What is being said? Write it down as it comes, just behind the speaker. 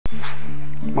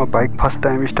म bike first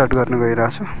time start गर्न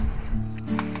गइरहेको छु।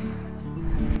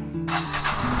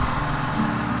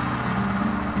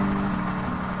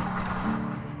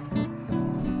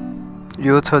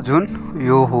 यो छ जुन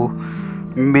यो हो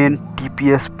मेन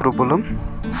TPS प्रब्लम।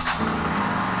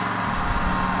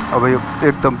 अब यो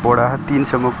एकदम बडा 3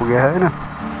 सम्म पुग्यो हैन।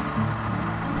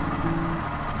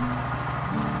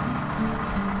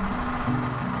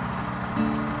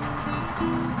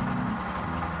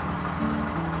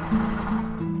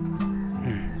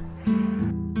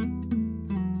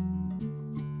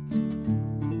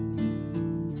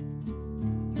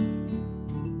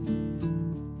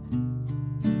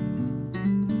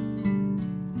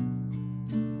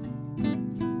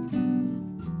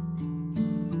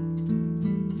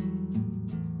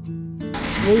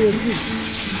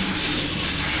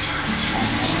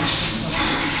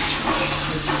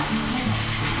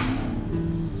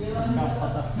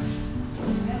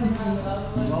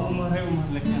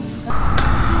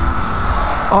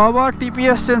 अब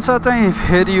TPS सेन्सर चाहिँ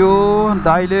फेरियो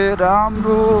दाइले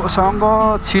राम्रोसँग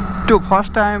छिट्टो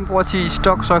फर्स्ट टाइम पछि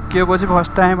स्टक सकिएपछि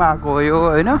फर्स्ट टाइम आएको हो यो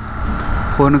हैन।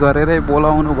 फोन गरेरै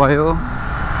बोलाउनु भयो,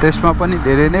 त्यसमा पनि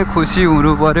धेरै नै खुसी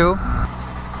हुनु पर्यो।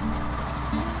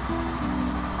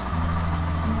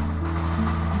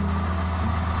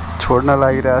 छोड्न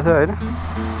लागिरहेछ हैन,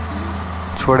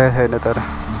 छोडे छैन तर।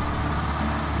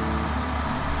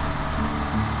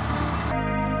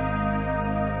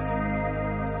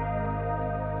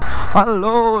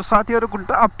 हेलो साथीहरु,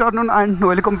 good afternoon and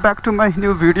welcome back to my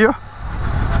new video.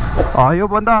 यो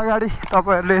भन्दा अगाडि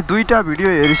तपाईहरुले दुईटा भिडियो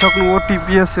हेरिसक्नु हो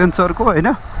TPS सेन्सरको हैन।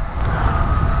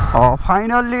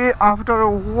 फाइनल्ली आफ्टर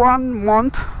 1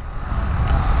 मन्थ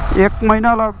 1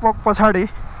 महिना लगभग पछाडि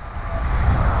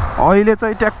अहिले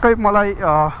चाहिँ ट्याक्कै मलाई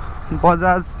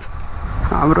बजाज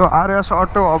हाम्रो RS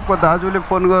अटो हबको दाजुले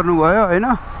फोन गर्नुभयो हैन।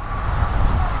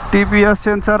 TPS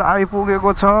सेन्सर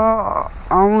आइपुगेको छ,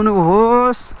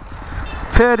 आउनुहोस्।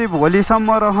 फेरि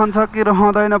भोलिसम्म रहन्छ कि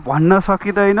रहँदैन भन्न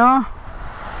सकिँदैन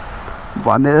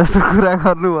भन्ने जस्तो कुरा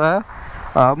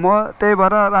गर्नुभयो। म त्यही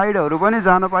भएर राइडहरू पनि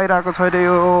जान पाइरहेको छैन।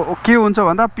 यो के हुन्छ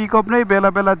भन्दा पिकअप नै बेला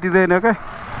बेला दिँदैन क्या,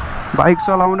 बाइक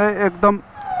चलाउनै एकदम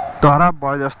धराप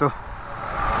भयो जस्तो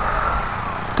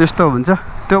त्यस्तो हुन्छ।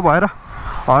 त्यो भएर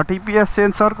TPS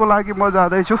सेन्सरको लागि म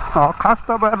जाँदैछु। खास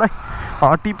तपाईहरुलाई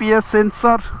TPS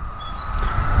सेन्सर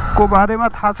को बारेमा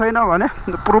थाहा छैन भने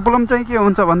प्रब्लम चाहिँ के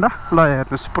हुन्छ भन्दा ल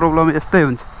हेर्नुस्, प्रब्लम यस्तै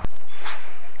हुन्छ।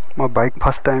 म बाइक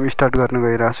फर्स्ट टाइम स्टार्ट गर्न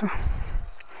गइरहेको छु।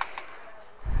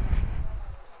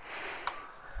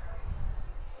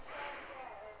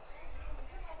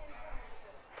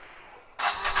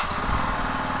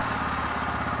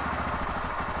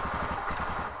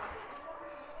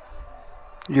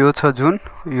 यो छ जुन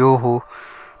यो हो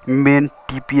मेन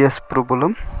TPS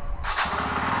प्रब्लम।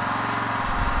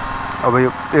 अब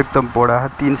यो एकदम बडा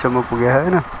 3 सम्म पुग्यो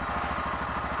हैन।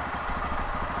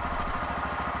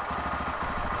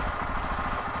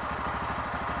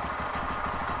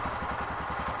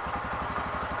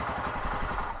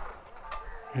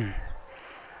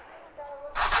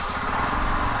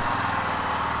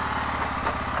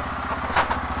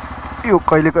 यो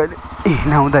कहिले कहिले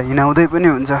हिँडाउँदै पनि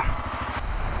हुन्छ।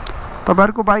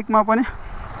 तपाईहरुको बाइकमा पनि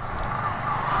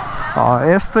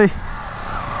यस्तै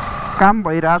काम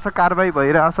भइरहेछ, कारबाही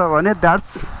भइरहेछ भने that's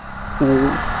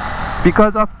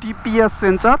because of TPS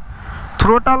sensor.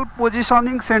 Throttle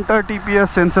positioning centre TPS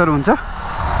sensor हुन्छ।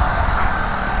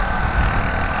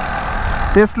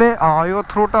 त्यसले यो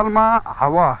थ्रोटलमा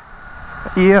हावा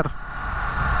एयर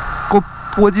को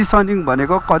पोजिसनिङ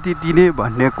भनेको कति दिने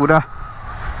भन्ने कुरा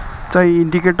चाहिँ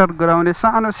इन्डिकेटर गराउने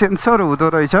सानो सेन्सर हुँदो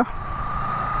रहेछ।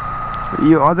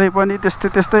 यो अझै पनि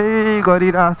त्यस्तै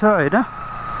गरिरहेछ हैन।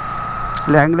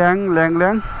 ल्याङ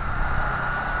ल्याङ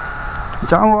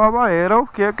जाउँ अब हेरौँ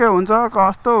के हुन्छ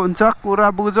कस्तो हुन्छ कुरा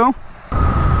बुझौँ।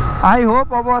 आई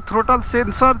होप अब थ्रोटल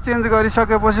सेन्सर चेन्ज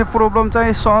गरिसकेपछि प्रब्लम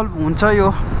चाहिँ सल्भ हुन्छ यो।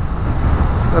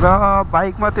 र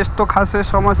बाइकमा त्यस्तो खासै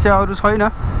समस्याहरू छैन।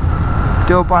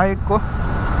 त्यो बाइकको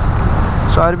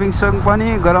सर्भिसिङ पनि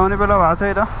गराउने बेला भएको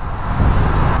छैन।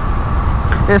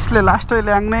 यसले लास्टै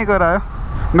ल्याङ नै गरायो।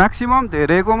 म्याक्सिमम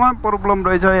धेरैकोमा प्रब्लम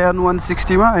रहेछ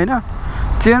N160 मा हैन।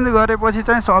 चेन्ज गरेपछि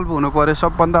चाहिँ सल्भ हुनु पर्यो।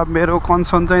 सबभन्दा मेरो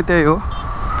कन्सर्न चाहिँ त्यही हो।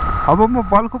 अब म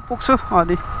बल्खु पुग्छु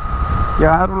अनि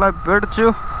यहाँहरूलाई भेट्छु।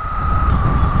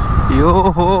 यो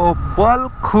हो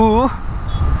बल्खु।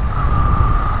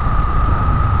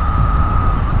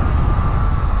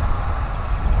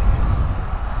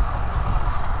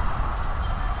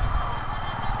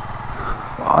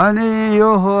 अनि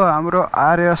यो हो हाम्रो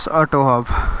RS अटो हब।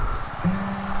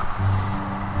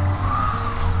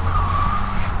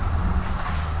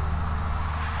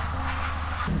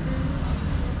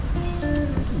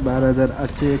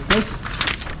 12,821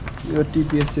 यो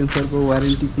TPS सेन्सरको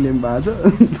वारेन्टी क्लेम भएको छ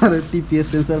तर TPS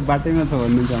सेन्सर बाटैमा छ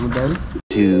भन्नुहुन्छ हाम्रो दाइले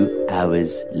 2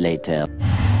 hours later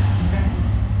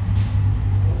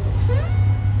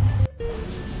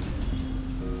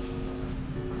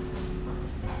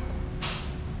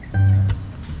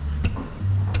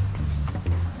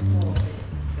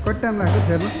कति टाइम लाग्छ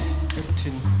फेर्न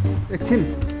एकछिन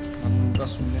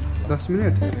 10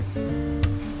 मिनट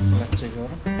चेक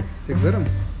गरौँ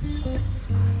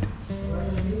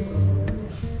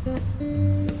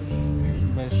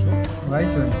भाइ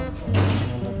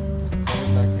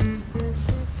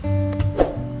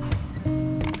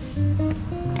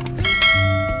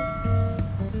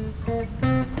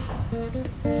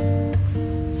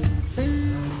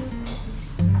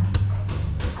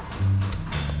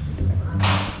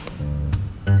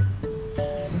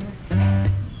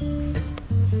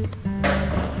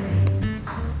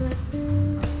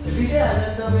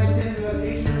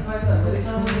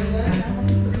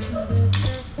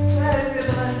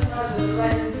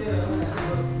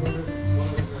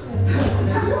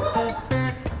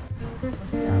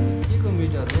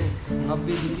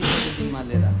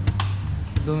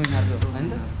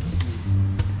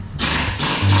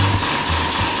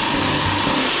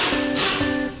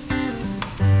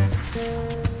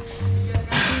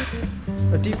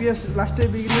TPS लास्टै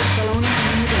बिग्रियो चलाउन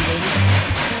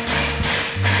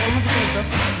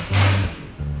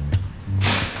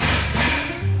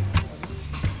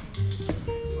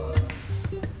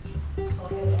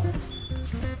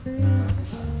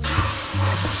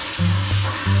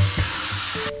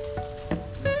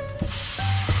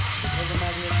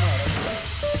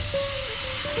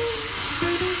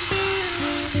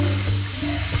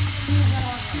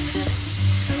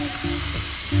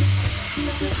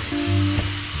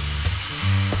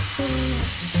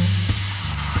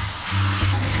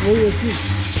Oh, yes, yes.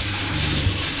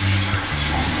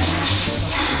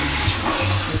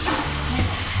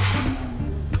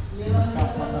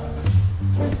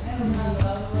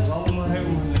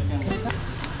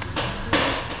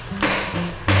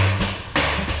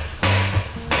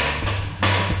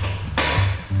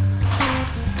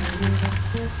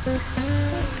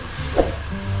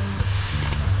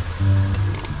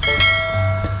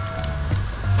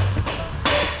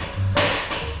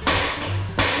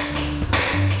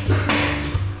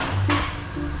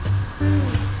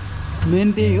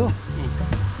 मेन त्यही हो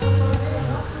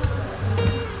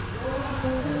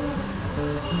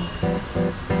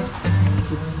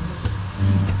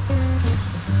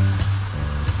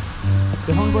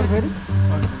देखाउनु पर्यो फेरि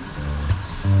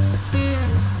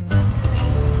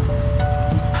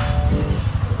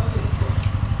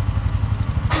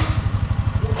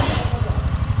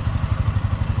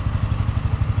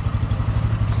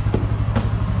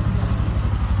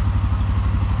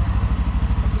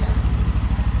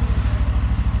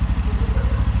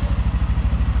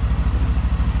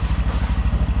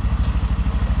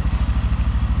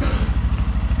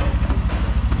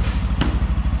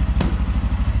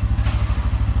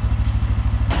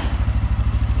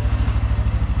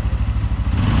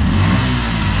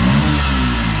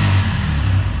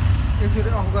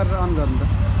गरेर अन गर्नु त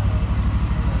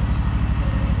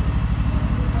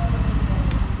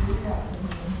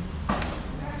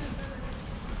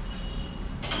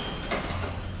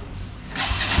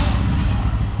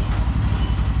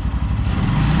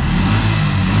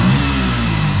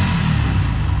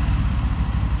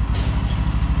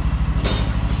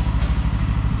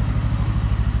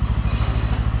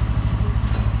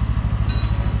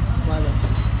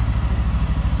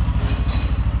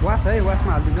वास है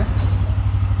वासमा हालिदिनु है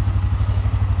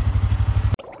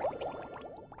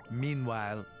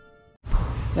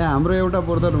यहाँ हाम्रो एउटा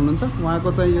ब्रदर हुनुहुन्छ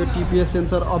उहाँको चाहिँ यो TPS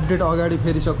सेन्सर अपडेट अगाडि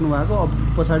फेरिसक्नु भएको अब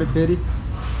पछाडि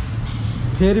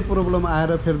फेरि प्रब्लम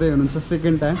आएर फेर्दै हुनुहुन्छ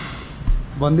सेकेन्ड टाइम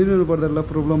भनिदिनु ब्रदरलाई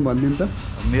प्रब्लम भनिदिनु त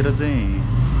मेरो चाहिँ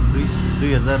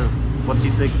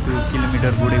 2025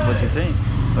 किलोमिटर गुडेपछि चाहिँ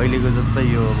अहिलेको जस्तै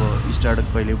यो अब स्टार्ट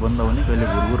कहिले बन्द हुने कहिले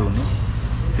भुरभुर हुने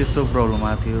त्यस्तो प्रब्लम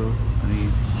आएको थियो अनि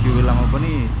त्यो बेलामा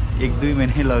पनि 1-2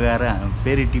 महिना लगाएर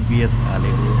फेरि TPS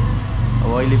हालेको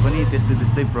अब अहिले पनि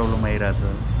त्यस्तै प्रब्लम आइरहेछ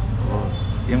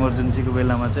अब इमर्जेन्सीको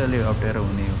बेलामा चाहिँ अलि अप्ठ्यारो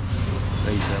हुने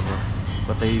रहेछ अब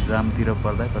कतै जामतिर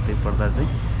पर्दा कतै पर्दा चाहिँ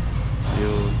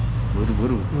यो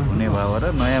भुरभुर हुने भयो र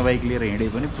नयाँ बाइक लिएर हिँडे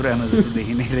पनि पुरानो जस्तो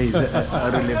देखिने रहेछ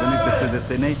अरूले पनि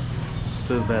त्यस्तै नै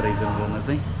सोच्दा रहेछन् गर्न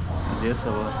चाहिँ जेस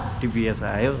अब TPS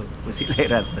आयो खुसी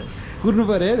लागिरहेछ कुर्नु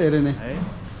पर्यो धेरै नै है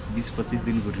 20-25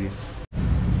 दिन कुरियो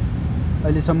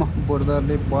अहिलेसम्म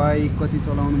ब्रदरले बाइक कति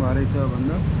चलाउनु भएको रहेछ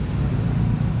भन्दा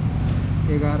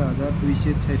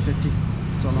 11,266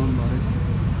 चलाउनु भएको रहेछ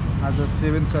आज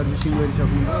 7 सर्भिसिङ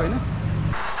गरिसक्नुभयो होइन।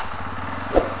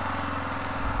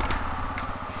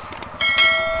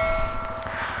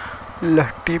 ल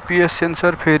टिपिएस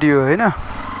सेन्सर फेरियो होइन।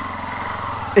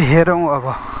 हेरौँ अब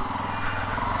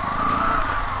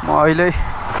म अहिले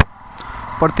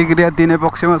प्रतिक्रिया दिने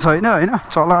पक्षमा छैन होइन,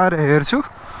 चलाएर हेर्छु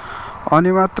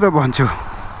अनि मात्र भन्छु।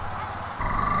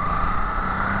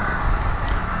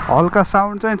 हल्का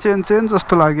साउन्ड चाहिँ चेन्ज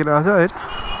जस्तो लागिरहेछ होइन।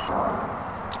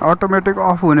 अटोमेटिक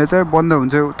अफ हुने चाहिँ बन्द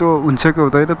हुन्छ, त्यो हुन्छ कि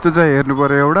हुँदैन त्यो चाहिँ हेर्नु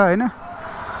पर्यो एउटा होइन।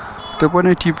 त्यो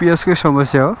पनि टिपिएसकै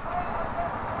समस्या हो।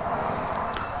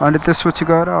 अनि त्यसपछि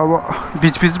गएर अब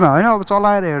बिचबिचमा होइन अब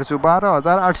चलाएर हेर्छु।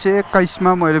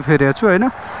 12,821 मैले फेरेको छु होइन।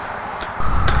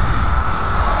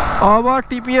 अब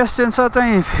टिपिएस सेन्सर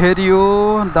चाहिँ फेरियो।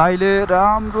 दाइले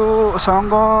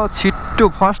राम्रोसँग छिट्टो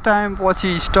फर्स्ट टाइम पछि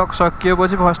स्टक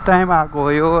सकिएपछि फर्स्ट टाइम आएको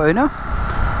हो यो होइन।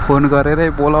 फोन गरेरै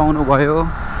बोलाउनु भयो,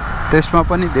 त्यसमा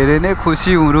पनि धेरै नै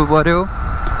खुसी हुनु पर्यो।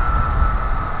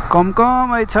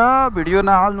 कमकमै छ भिडियो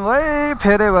नहाल्नु है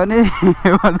फेरे भने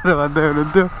भनेर भन्दै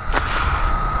हुनुहुन्थ्यो।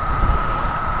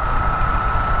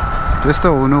 त्यस्तो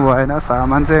हुनु भएन,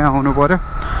 सामान चाहिँ आउनु पर्यो।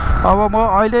 अब म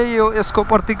अहिले यसको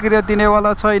प्रतिक्रिया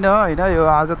दिनेवाला छैन होइन। यो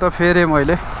आज त फेरेँ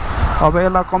मैले। अब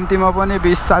यसलाई कम्तीमा पनि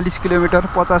 20-40 किलोमिटर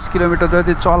 50 किलोमिटर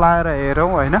जति चलाएर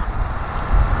हेरौँ होइन,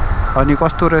 अनि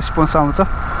कस्तो रेस्पोन्स आउँछ।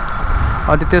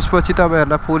 अनि त्यसपछि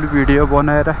तपाईँहरूलाई फुल भिडियो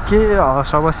बनाएर के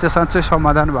समस्या साँच्चै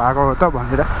समाधान भएको हो त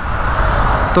भनेर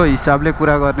त्यो हिसाबले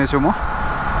कुरा गर्नेछु म।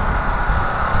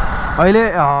 अहिले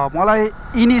मलाई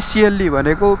इनिसियल्ली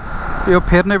भनेको यो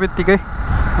फेर्ने बित्तिकै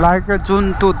लागेको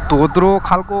जुन त्यो धोद्रो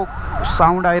खालको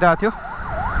साउन्ड आइरहेको थियो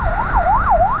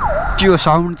त्यो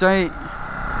साउन्ड चाहिँ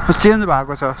चेन्ज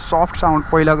भएको छ। सफ्ट साउन्ड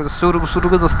पहिलाको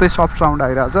सुरुको जस्तै सफ्ट साउन्ड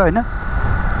आइरहेको छ होइन।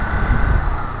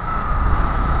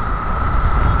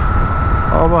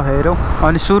 अब हेरौँ।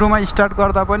 अनि सुरुमा स्टार्ट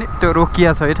गर्दा पनि त्यो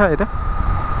रोकिया छैन होइन।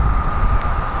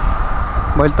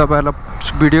 मैले तपाईँहरूलाई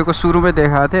भिडियोको सुरुमै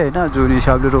देखाएको थिएँ होइन, जुन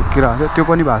हिसाबले रोकिरहेको थियो त्यो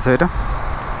पनि भएको छैन।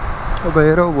 अब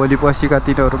हेरौँ भोलि पछिका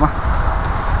दिनहरूमा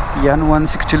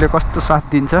N160 ले कस्तो साथ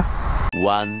दिन्छ।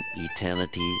 1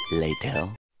 eternity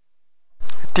later.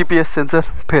 टिपिएस सेन्सर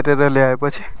फेरेर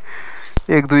ल्याएपछि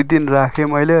 1-2 दिन राखेँ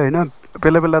मैले होइन।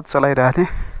 बेला बेला चलाइरहेको थिएँ।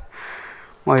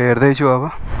 म हेर्दैछु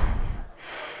अब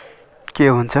के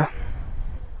हुन्छ।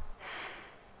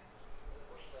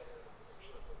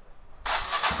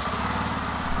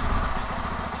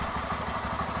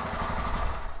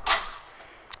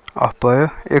 अफ भयो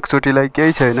एकचोटिलाई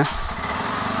केही छैन,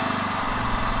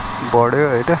 बढ्यो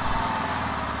होइन।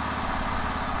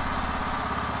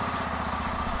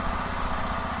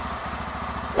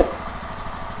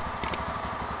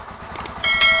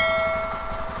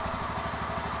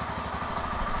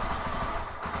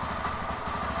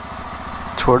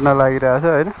 छोड्न लागिरहेछ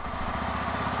होइन,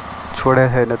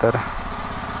 छोडेको छैन तर।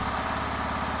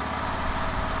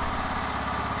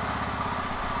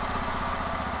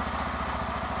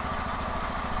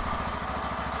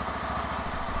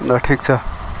 ल ठिक छ,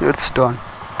 इट्स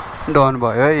डन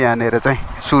भयो है यहाँनिर चाहिँ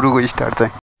सुरुको स्टार्ट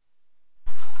चाहिँ।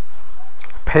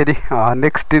 फेरि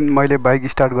नेक्स्ट दिन मैले बाइक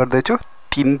स्टार्ट गर्दैछु।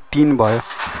 3 भयो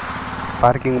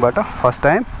पार्किङबाट first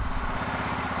time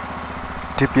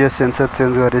TPS sensor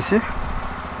change गरेपछि।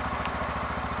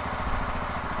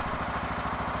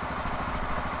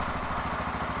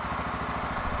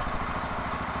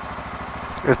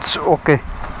 इट्स ओके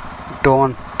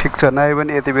डन ठिक छ। नआए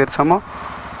पनि यति बेरसम्म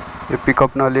यो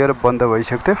पिकअप नलिएर बन्द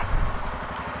भइसक्थ्यो।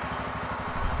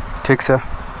 ठिक छ।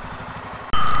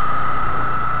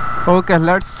 Okay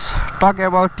let's talk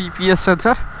about TPS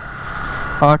sensor.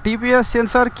 TPS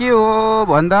sensor के हो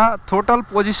भन्दा थ्रोटल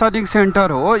पोजिसनिङ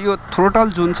सेन्टर हो। यो थ्रोटल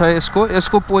जुन छ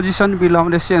यसको पोजिसन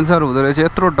मिलाउने सेन्सर हुँदो रहेछ।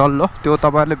 यत्रो डल्लो त्यो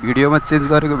तपाईँहरूले भिडियोमा चेन्ज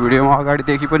गरेको भिडियोमा अगाडि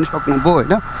देखि पनि सक्नुभयो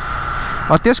होइन।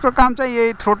 त्यसको काम चाहिँ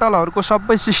यही थ्रोटलहरूको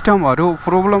सबै सिस्टमहरू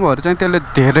प्रब्लमहरू चाहिँ त्यसले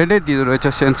धेरै नै दिँदो रहेछ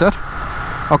सेन्सर।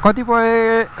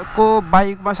 कतिपयको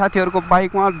बाइकमा साथीहरूको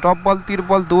बाइकमा डबल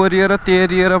त्रिपल दोहोरिएर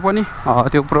तेरिएर पनि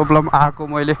त्यो प्रब्लम आएको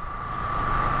मैले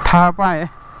थाहा पाएँ।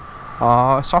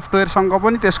 सफ्टवेयरसँग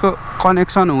पनि त्यसको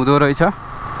कनेक्सन हुँदो रहेछ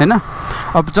होइन।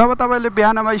 अब जब तपाईँले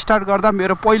बिहानमा स्टार्ट गर्दा,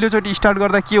 मेरो पहिलोचोटि स्टार्ट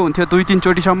गर्दा के हुन्थ्यो 2-3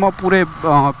 चोटिसम्म पुरै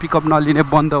पिकअप नलिने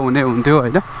बन्द हुने हुन्थ्यो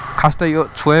होइन। खास त यो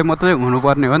छोए मात्रै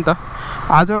हुनुपर्ने हो नि त।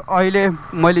 आज अहिले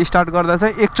मैले स्टार्ट गर्दा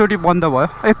चाहिँ एकचोटि बन्द भयो।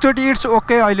 एकचोटि इट्स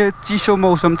ओके। अहिले चिसो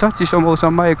मौसम छ, चिसो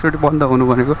मौसममा एकचोटि बन्द हुनु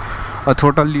भनेको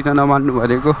थ्रोटल लिन नमान्नु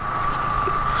भनेको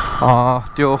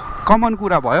त्यो कमन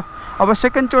कुरा भयो। अब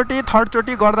सेकेन्डचोटि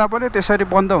थर्डचोटि गर्दा पनि त्यसरी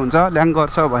बन्द हुन्छ ल्याङ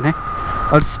गर्छ भने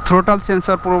थ्रोटल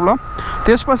सेन्सर प्रब्लम।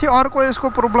 त्यसपछि अर्को यसको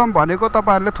प्रब्लम भनेको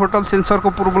तपाईँहरूले थ्रोटल सेन्सरको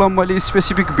प्रब्लम मैले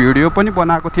स्पेसिफिक भिडियो पनि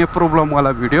बनाएको थिएँ,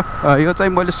 प्रब्लमवाला भिडियो। यो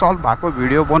चाहिँ मैले सल्भ भएको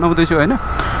भिडियो बनाउँदैछु होइन।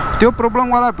 त्यो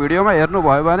प्रब्लमवाला भिडियोमा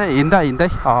हेर्नुभयो भने हिँड्दा हिँड्दै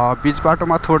बिच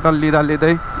बाटोमा थ्रोटल लिँदा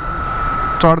लिँदै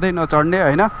चढ्दै नचढ्ने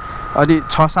होइन, अनि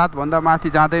 6-7 भन्दा माथि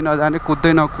जाँदै नजाने,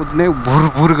 कुद्दै नकुद्ने,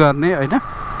 भुर गर्ने होइन,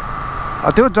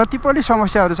 त्यो जति पनि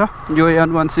समस्याहरू छ यो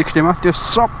N160 मा त्यो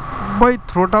सबै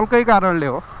थ्रोटलकै कारणले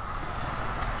हो।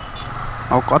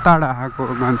 अब कता आएको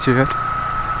मान्छे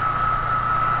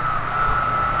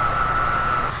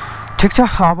ठिक छ।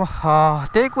 अब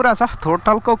त्यही कुरा छ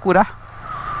थ्रोटलको कुरा।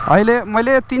 अहिले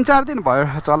मैले 3-4 दिन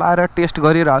भयो चलाएर टेस्ट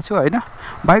गरिरहेको छु होइन।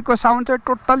 बाइकको साउन्ड चाहिँ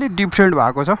टोटल्ली डिफ्रेन्ट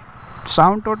भएको छ,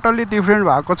 साउन्ड टोटल्ली डिफ्रेन्ट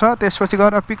भएको छ। त्यसपछि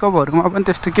गएर पिकअपहरूमा पनि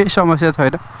त्यस्तो केही समस्या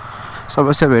छैन,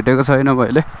 समस्या भेटेको छैन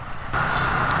मैले।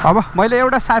 अब मैले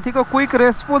एउटा साथीको क्विक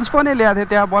रेस्पोन्स पनि ल्याएको थिएँ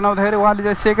त्यहाँ बनाउँदाखेरि, उहाँले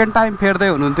चाहिँ सेकेन्ड टाइम फेर्दै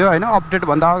हुनुहुन्थ्यो होइन।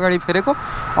 अपडेटभन्दा अगाडि फेरेको,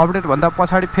 अपडेटभन्दा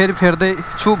पछाडि फेरि फेर्दै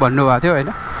छु भन्नुभएको थियो होइन।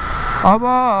 अब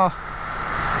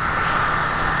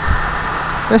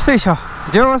यस्तै छ,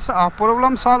 जे होस्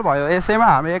प्रब्लम सल्भ भयो। यसैमा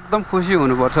हामी एकदम खुसी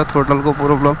हुनुपर्छ थ्रोटलको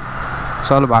प्रब्लम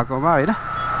सल्भ भएकोमा होइन।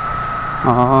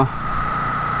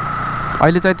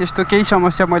 अहिले चाहिँ त्यस्तो केही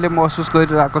समस्या मैले महसुस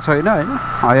गरिरहेको छैन होइन।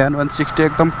 N160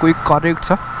 एकदम क्विक करेक्ट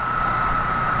छ।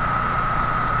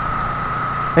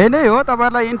 यही नै हो,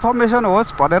 तपाईँहरूलाई इन्फर्मेसन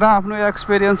होस् भनेर आफ्नो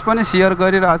एक्सपिरियन्स पनि सेयर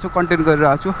गरिरहेको छु, कन्टेन्ट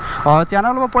गरिरहेको छु।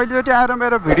 च्यानलमा पहिलोचोटि आएर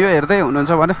मेरो भिडियो हेर्दै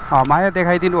हुनुहुन्छ भने माया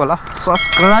देखाइदिनु होला,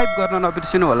 सब्सक्राइब गर्न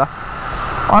नबिर्सिनु होला।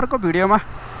 अर्को भिडियोमा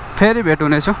फेरि भेट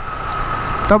हुनेछु।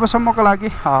 तबसम्मको लागि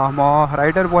म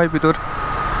राइडर बोय बिदुर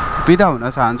बिदा हुन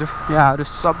चाहन्छु। यहाँहरू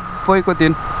सबैको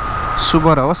दिन शुभ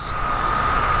रहोस्।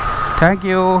 Thank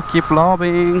you, keep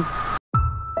loving.